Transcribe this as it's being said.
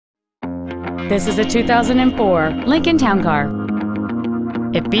This is a 2004 Lincoln Town Car.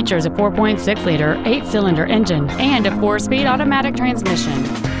 It features a 4.6-liter, 8-cylinder engine and a 4-speed automatic transmission.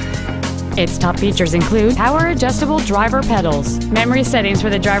 Its top features include power-adjustable driver pedals, memory settings for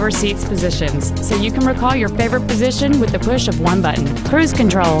the driver's seat's positions, so you can recall your favorite position with the push of one button, cruise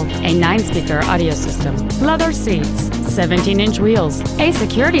control, a 9-speaker audio system, leather seats, 17-inch wheels, a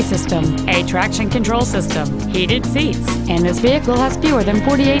security system, a traction control system, heated seats, and this vehicle has fewer than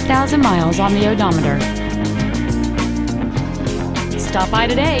 48,000 miles on the odometer. Stop by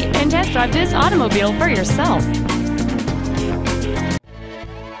today and test drive this automobile for yourself.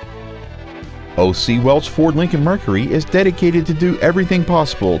 C Welch Ford-Lincoln-Mercury is dedicated to do everything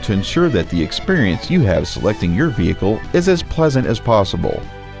possible to ensure that the experience you have selecting your vehicle is as pleasant as possible.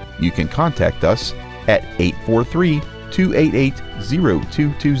 You can contact us at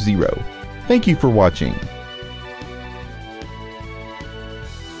 843-288-0220. Thank you for watching.